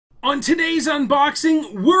On today's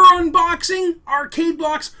unboxing, we're unboxing arcade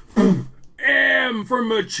blocks M for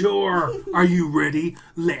mature. Are you ready?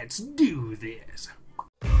 Let's do this.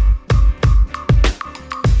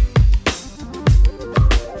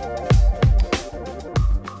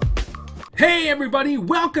 Hey everybody,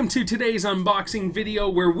 welcome to today's unboxing video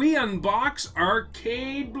where we unbox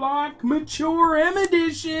Arcade Block Mature M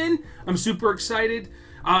Edition. I'm super excited.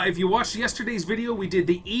 If you watched yesterday's video, we did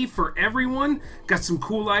the E for everyone. Got some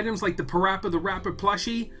cool items like the Parappa the Rapper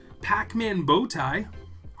plushie, Pac-Man bow tie.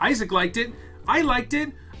 Isaac liked it. I liked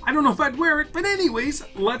it. I don't know if I'd wear it, but anyways,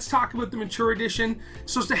 let's talk about the Mature Edition.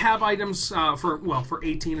 It's supposed to have items for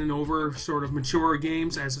 18 and over, sort of mature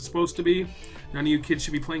games as it's supposed to be. None of you kids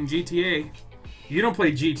should be playing GTA. You don't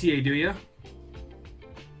play GTA, do you?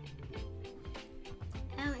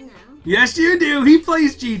 Yes, you do. He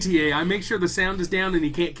plays GTA. I make sure the sound is down and he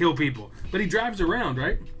can't kill people. But he drives around,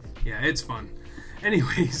 right? Yeah, it's fun.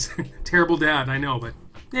 Anyways, terrible dad, I know, but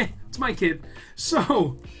it's my kid.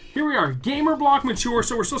 So, here we are. Gamer Block Mature.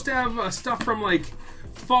 So we're supposed to have stuff from like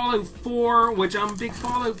Fallout 4, which I'm a big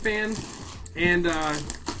Fallout fan. And,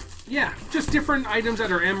 yeah, just different items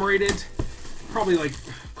that are M-rated. Probably like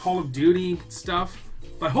Call of Duty stuff.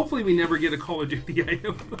 But hopefully we never get a Call of Duty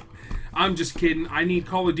item. I'm just kidding. I need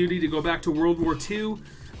Call of Duty to go back to World War II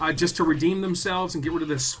just to redeem themselves and get rid of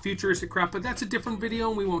this futuristic crap. But that's a different video,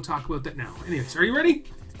 and we won't talk about that now. Anyways, are you ready?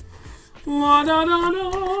 La da da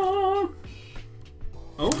da.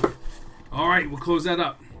 Oh, all right. We'll close that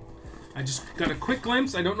up. I just got a quick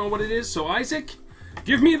glimpse. I don't know what it is. So Isaac,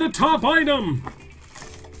 give me the top item.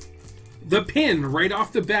 The pin right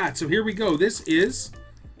off the bat. So here we go. This is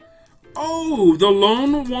the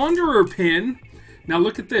Lone Wanderer pin. Now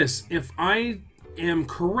look at this. If I am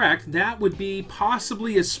correct, that would be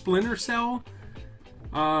possibly a Splinter Cell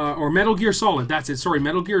or Metal Gear Solid. That's it. Sorry,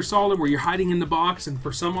 Metal Gear Solid, where you're hiding in the box, and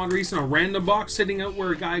for some odd reason, a random box sitting out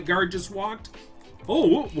where a guard just walked.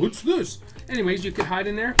 Oh, what's this? Anyways, you could hide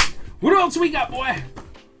in there. What else we got, boy?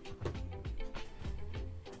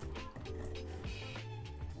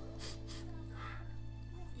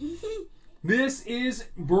 This is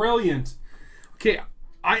brilliant. Okay.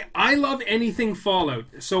 I love anything Fallout.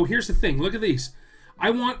 So here's the thing. Look at these.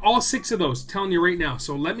 I want all 6 of those. Telling you right now.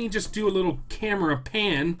 So let me just do a little camera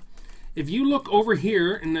pan. If you look over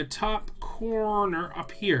here in the top corner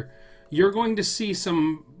up here, you're going to see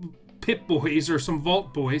some Pip Boys or some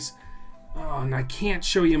Vault Boys. Oh, and I can't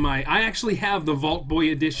show you I actually have the Vault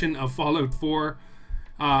Boy edition of Fallout 4.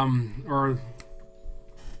 Or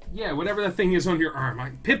yeah, whatever that thing is on your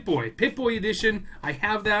arm. Pip Boy edition. I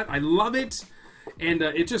have that. I love it. And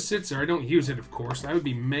it just sits there. I don't use it, of course. That would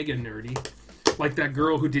be mega nerdy. Like that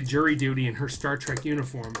girl who did jury duty in her Star Trek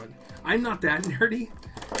uniform. But I'm not that nerdy.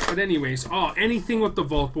 But anyways, anything with the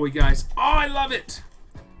Vault Boy, guys. Oh, I love it.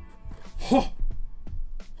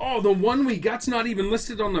 Oh, the one we got's not even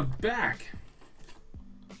listed on the back.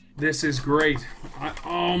 This is great.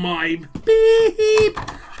 Oh, my beep.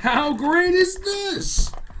 How great is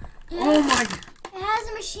this? Oh, my. It has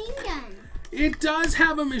a machine gun. It does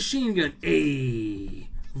have a machine gun. Hey,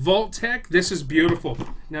 Vault Tech, this is beautiful.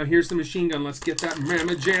 Now here's the machine gun. Let's get that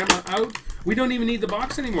mamma jamma out. We don't even need the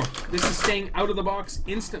box anymore. This is staying out of the box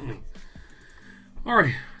instantly. All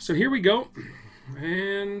right, so here we go.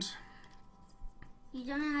 And you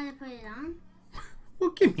don't know how to put it on? Well,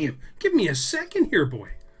 give me a second here, boy.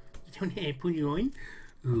 You don't know how to put it on?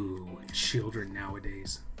 Ooh, children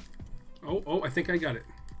nowadays. Oh, I think I got it.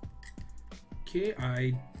 Okay,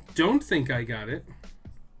 I don't think I got it.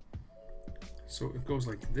 So it goes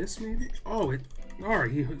like this, maybe? Oh,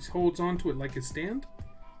 alright, he holds on to it like a stand?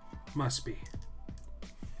 Must be.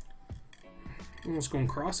 Almost going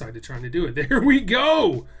cross-eyed trying to do it. There we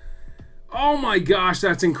go! Oh my gosh,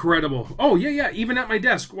 that's incredible. Oh, yeah, even at my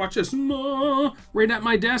desk. Watch this. Right at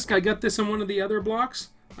my desk. I got this in one of the other blocks.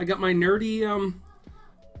 I got my nerdy,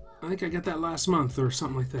 I think I got that last month or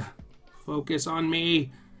something like that. Focus on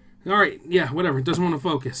me. Alright, yeah, whatever. It doesn't want to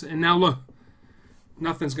focus. And now look.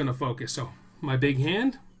 Nothing's going to focus. So, my big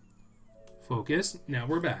hand. Focus. Now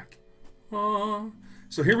we're back.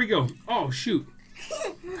 So here we go. Oh, shoot.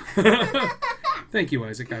 Thank you,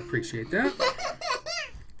 Isaac. I appreciate that.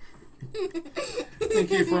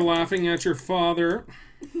 Thank you for laughing at your father.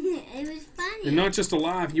 It was funny. And not just a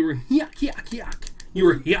laugh. You were yuck. You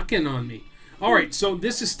were yucking on me. Alright, so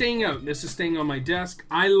this is staying out. This is staying on my desk.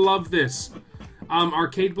 I love this.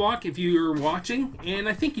 Arcade Block, if you're watching, and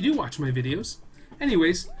I think you do watch my videos.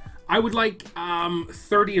 Anyways, I would like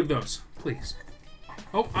 30 of those, please.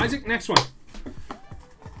 Oh, Isaac, next one.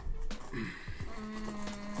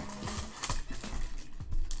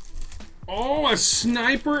 Oh, a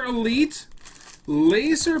Sniper Elite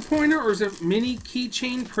laser pointer, or is it mini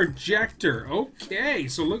keychain projector? Okay,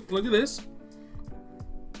 so look at this.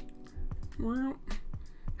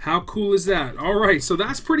 How cool is that? All right, so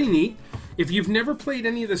that's pretty neat. If you've never played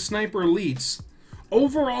any of the Sniper Elites,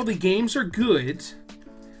 overall the games are good.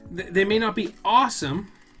 They may not be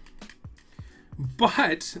awesome,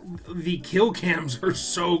 but the kill cams are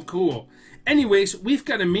so cool. Anyways, we've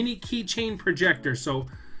got a mini keychain projector. So,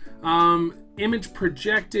 image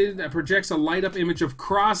projected that projects a light up image of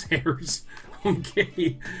crosshairs.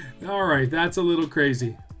 Okay, all right, that's a little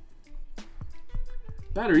crazy.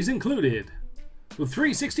 Batteries included with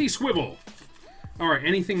 360 swivel. All right,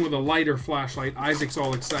 anything with a light or flashlight, Isaac's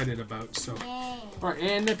all excited about. So, all right,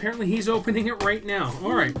 and apparently he's opening it right now.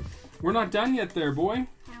 All right, we're not done yet, there, boy.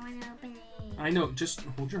 I want to open it. I know. Just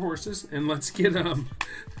hold your horses and let's get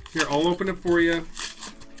Here, I'll open it for you,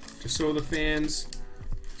 just so the fans,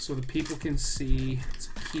 so the people can see. It's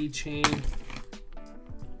a keychain.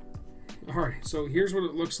 All right, so here's what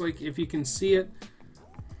it looks like if you can see it.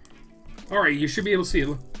 All right, you should be able to see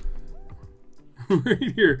it.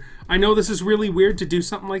 Right here. I know this is really weird to do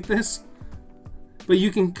something like this, but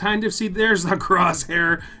you can kind of see there's the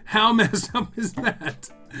crosshair. How messed up is that?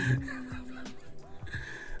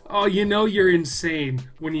 Oh, you know you're insane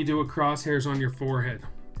when you do a crosshairs on your forehead.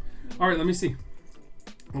 All right, let me see.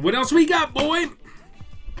 What else we got, boy?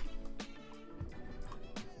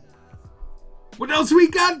 What else we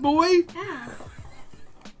got, boy? Oh.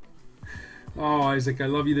 Oh, Isaac, I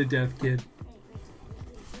love you to death, kid.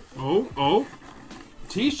 Oh.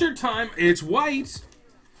 T-shirt time. It's white.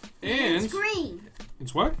 And it's green.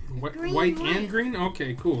 It's what? Green, white white and green?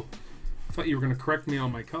 Okay, cool. I thought you were going to correct me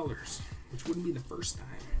on my colors, which wouldn't be the first time.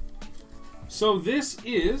 So this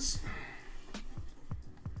is,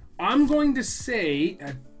 I'm going to say,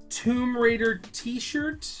 a Tomb Raider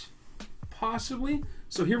t-shirt, possibly.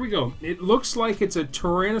 So here we go. It looks like it's a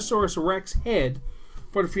Tyrannosaurus Rex head,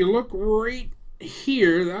 but if you look right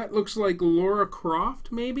here, that looks like Lara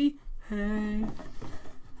Croft, maybe? Hey.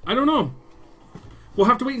 I don't know. We'll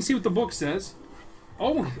have to wait and see what the book says.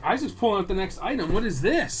 Oh, Isaac's pulling out the next item. What is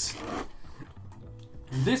this?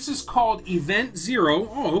 This is called Event Zero.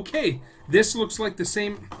 Oh, okay. This looks like the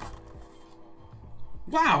same.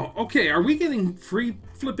 Wow. Okay, are we getting free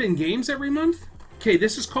flipping games every month? Okay,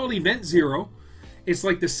 this is called Event Zero. It's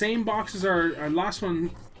like the same box as our last one,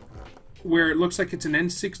 where it looks like it's an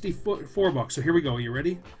N64 box. So here we go. Are you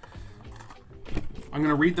ready? I'm going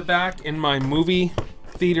to read the back in my movie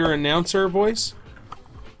theater announcer voice.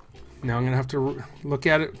 Now I'm going to have to look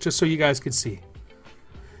at it just so you guys could see.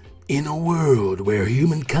 In a world where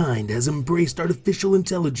humankind has embraced artificial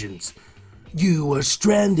intelligence, you are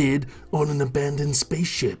stranded on an abandoned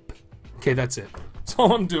spaceship. Okay, that's it. That's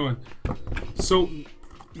all I'm doing. So,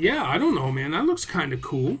 yeah, I don't know, man. That looks kind of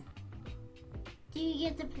cool. Do you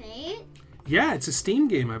get to play it? Yeah, it's a Steam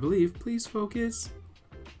game, I believe. Please focus.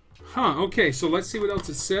 Huh, okay, so let's see what else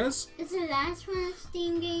it says. Is the last one a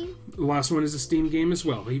Steam game? The last one is a Steam game as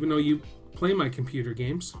well, even though you play my computer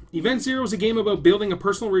games. Event Zero is a game about building a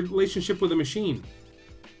personal relationship with a machine.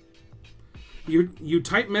 You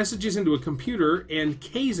type messages into a computer and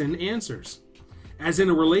Kaizen answers. As in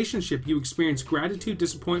a relationship, you experience gratitude,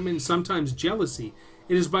 disappointment, and sometimes jealousy.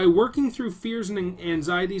 It is by working through fears and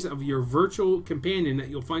anxieties of your virtual companion that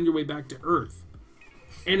you'll find your way back to Earth.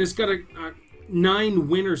 And it's got 9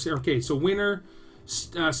 winners. Okay, so winner,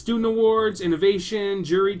 student awards, innovation,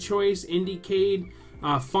 jury choice, Indiecade,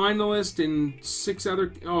 finalist, and 6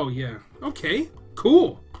 other. Oh yeah. Okay.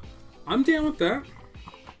 Cool. I'm down with that.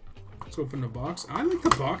 Let's open the box. I like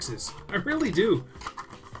the boxes. I really do.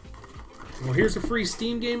 Well, here's a free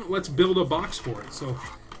Steam game. Let's build a box for it. So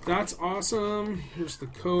that's awesome. Here's the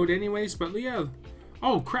code, anyways. But yeah.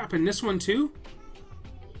 Oh crap! And this one too.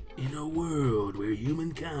 In a world where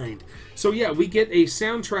humankind... So yeah, we get a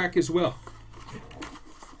soundtrack as well.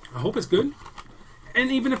 I hope it's good.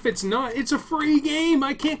 And even if it's not, it's a free game.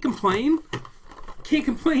 I can't complain. Can't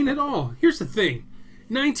complain at all. Here's the thing.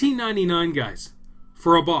 $19.99, guys,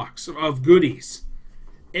 for a box of goodies.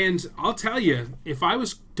 And I'll tell you, if I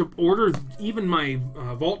was to order even my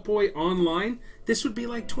Vault Boy online, this would be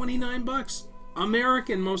like 29 bucks.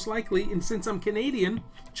 American, most likely, and since I'm Canadian,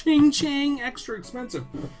 ching ching, extra expensive.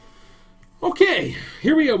 Okay,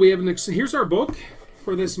 here we go. We have here's our book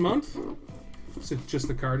for this month. Is it just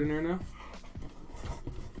the card in there now?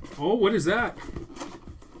 Oh, what is that?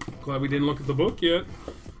 Glad we didn't look at the book yet.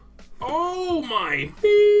 Oh my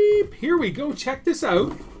beep! Here we go. Check this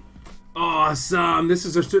out. Awesome. This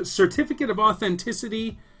is a certificate of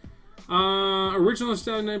authenticity. Original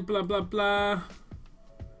style, blah blah blah.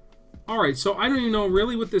 Alright, so I don't even know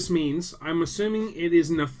really what this means. I'm assuming it is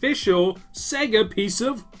an official Sega piece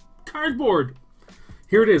of cardboard.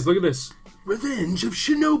 Here it is. Look at this. Revenge of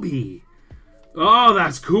Shinobi. Oh,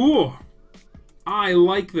 that's cool. I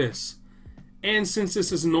like this. And since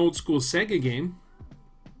this is an old school Sega game,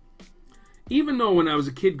 even though when I was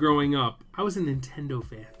a kid growing up, I was a Nintendo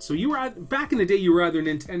fan. So you were back in the day, you were either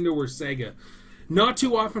Nintendo or Sega. Not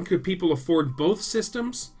too often could people afford both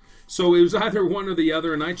systems, so it was either one or the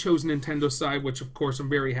other, and I chose Nintendo side, which of course I'm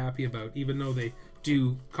very happy about, even though they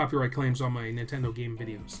do copyright claims on my Nintendo game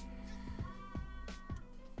videos.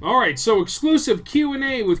 Alright, so exclusive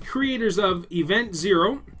Q&A with creators of Event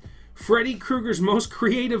Zero, Freddy Krueger's Most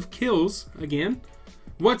Creative Kills, again,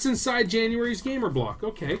 what's inside January's Gamer Block.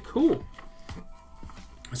 Okay, cool.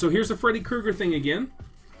 So here's the Freddy Krueger thing again.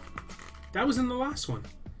 That was in the last one.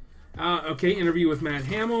 Okay, interview with Matt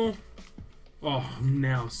Hamill. Oh,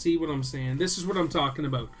 now, see what I'm saying? This is what I'm talking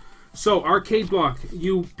about. So, Arcade Block,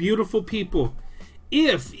 you beautiful people,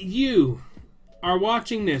 if you are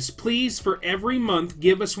watching this, please, for every month,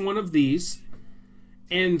 give us one of these.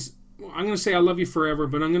 And I'm going to say I love you forever,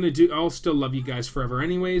 but I'll still love you guys forever.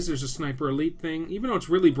 Anyways, there's a Sniper Elite thing. Even though it's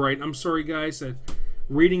really bright, I'm sorry, guys, that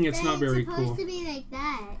reading it's not very cool. It's supposed to be like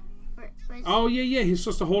that. Oh, yeah, he's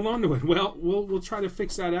supposed to hold on to it. Well, we'll try to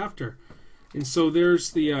fix that after. And so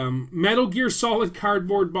there's the Metal Gear Solid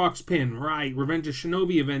cardboard box pin. Right, Revenge of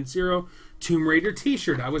Shinobi, Event Zero, Tomb Raider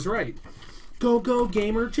t-shirt. I was right. Go, go,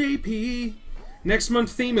 Gamer JP. Next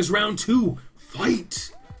month's theme is Round 2,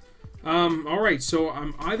 Fight. Alright, so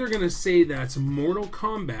I'm either going to say that's Mortal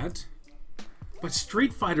Kombat, but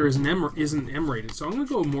Street Fighter isn't M-rated, so I'm going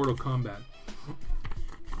to go with Mortal Kombat.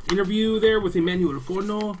 Interview there with Emmanuel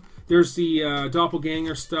Corno. There's the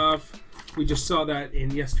Doppelganger stuff. We just saw that in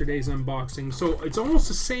yesterday's unboxing. So it's almost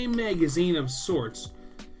the same magazine of sorts,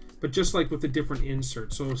 but just like with a different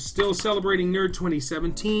insert. So still celebrating Nerd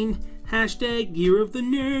 2017. Hashtag Year of the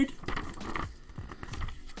Nerd.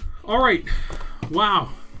 Alright.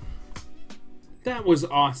 Wow. That was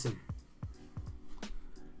awesome.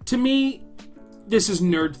 To me, this is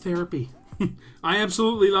nerd therapy. I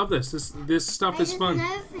absolutely love this. This stuff is fun.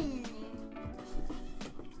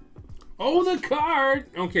 Oh, the card!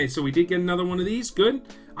 Okay, so we did get another one of these. Good.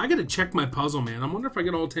 I gotta check my puzzle, man. I wonder if I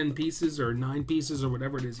get all 10 pieces or 9 pieces or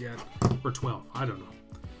whatever it is yet. Or 12. I don't know.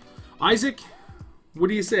 Isaac, what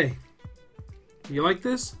do you say? You like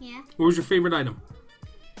this? Yeah. What was your favorite item?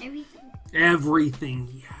 Everything.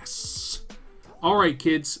 Everything, yes. Alright,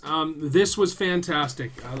 kids. This was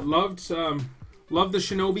fantastic. I loved the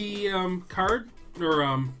Shinobi card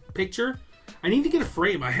or picture. I need to get a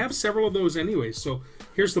frame. I have several of those anyways, so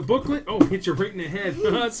here's the booklet. Oh, hit you right in the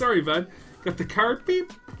head. Sorry, bud. Got the card,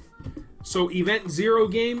 beep. So, Event Zero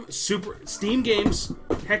game, Super Steam games.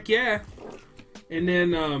 Heck yeah. And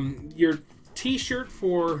then your t-shirt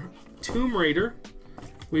for Tomb Raider.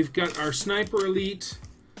 We've got our Sniper Elite.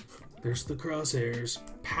 There's the crosshairs.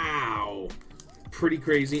 Pow. Pretty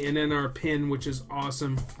crazy. And then our pin, which is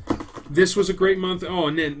awesome. This was a great month. Oh,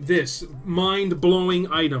 and then this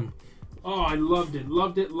mind-blowing item. Oh, I loved it,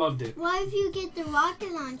 loved it, loved it. What if you get the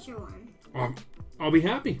rocket launcher one? I'll be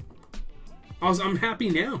happy. I'm happy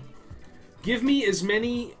now. Give me as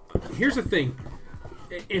many... Here's the thing.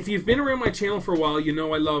 If you've been around my channel for a while, you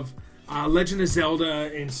know I love Legend of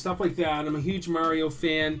Zelda and stuff like that. I'm a huge Mario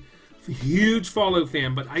fan, huge Fallout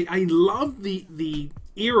fan, but I love the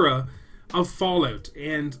era of Fallout,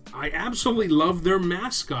 and I absolutely love their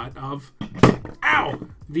mascot of... Ow!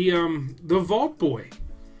 The Vault Boy.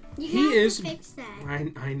 You have to fix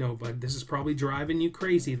that. I know, bud. This is probably driving you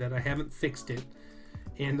crazy that I haven't fixed it.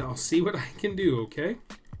 And I'll see what I can do, okay?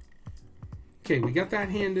 Okay, we got that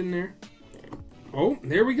hand in there. Oh,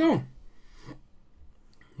 there we go.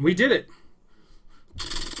 We did it.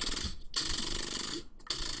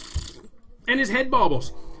 And his head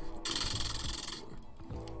bobbles.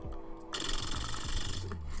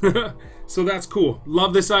 So that's cool.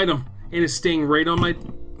 Love this item. And it's staying right on my...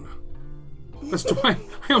 That's why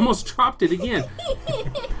I almost dropped it again.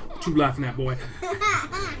 What you laughing at, boy?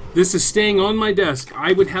 This is staying on my desk.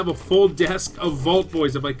 I would have a full desk of Vault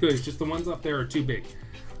Boys if I could. It's just the ones up there are too big.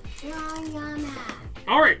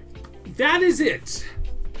 Alright, that is it.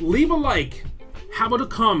 Leave a like. How about a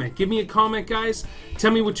comment? Give me a comment, guys.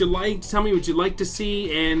 Tell me what you liked. Tell me what you'd like to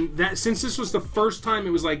see. And that, since this was the first time,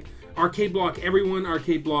 it was like Arcade Block Everyone,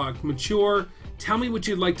 Arcade Block Mature. Tell me what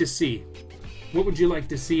you'd like to see. What would you like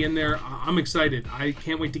to see in there? I'm excited. I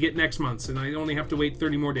can't wait to get next month's, and I only have to wait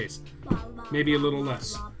 30 more days. Maybe a little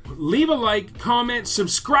less. Leave a like, comment,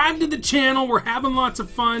 subscribe to the channel. We're having lots of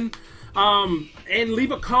fun. And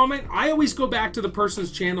leave a comment. I always go back to the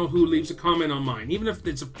person's channel who leaves a comment on mine. Even if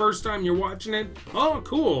it's the first time you're watching it. Oh,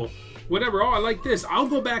 cool. Whatever. Oh, I like this. I'll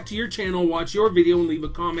go back to your channel, watch your video, and leave a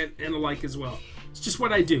comment and a like as well. It's just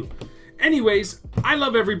what I do. Anyways, I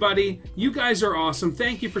love everybody. You guys are awesome.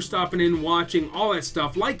 Thank you for stopping in, watching, all that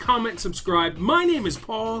stuff. Like, comment, subscribe. My name is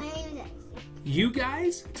Paul. You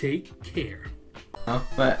guys take care. Oh,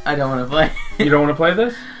 but I don't want to play. You don't want to play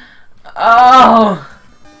this? Oh!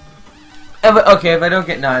 Okay, if I don't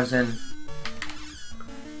get knives in,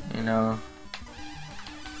 you know.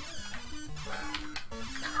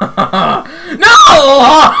 No!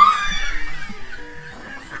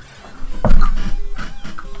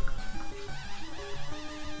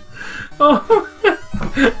 Oh.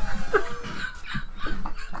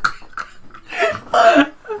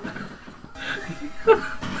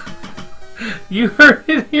 You heard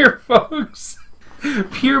it here, folks.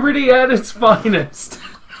 Puberty at its finest.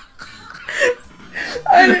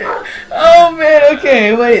 Oh man,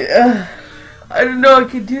 okay, wait. I didn't know I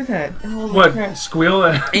could do that. Holy what? Crap.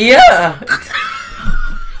 Squeal? Yeah!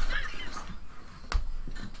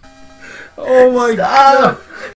 Oh my god.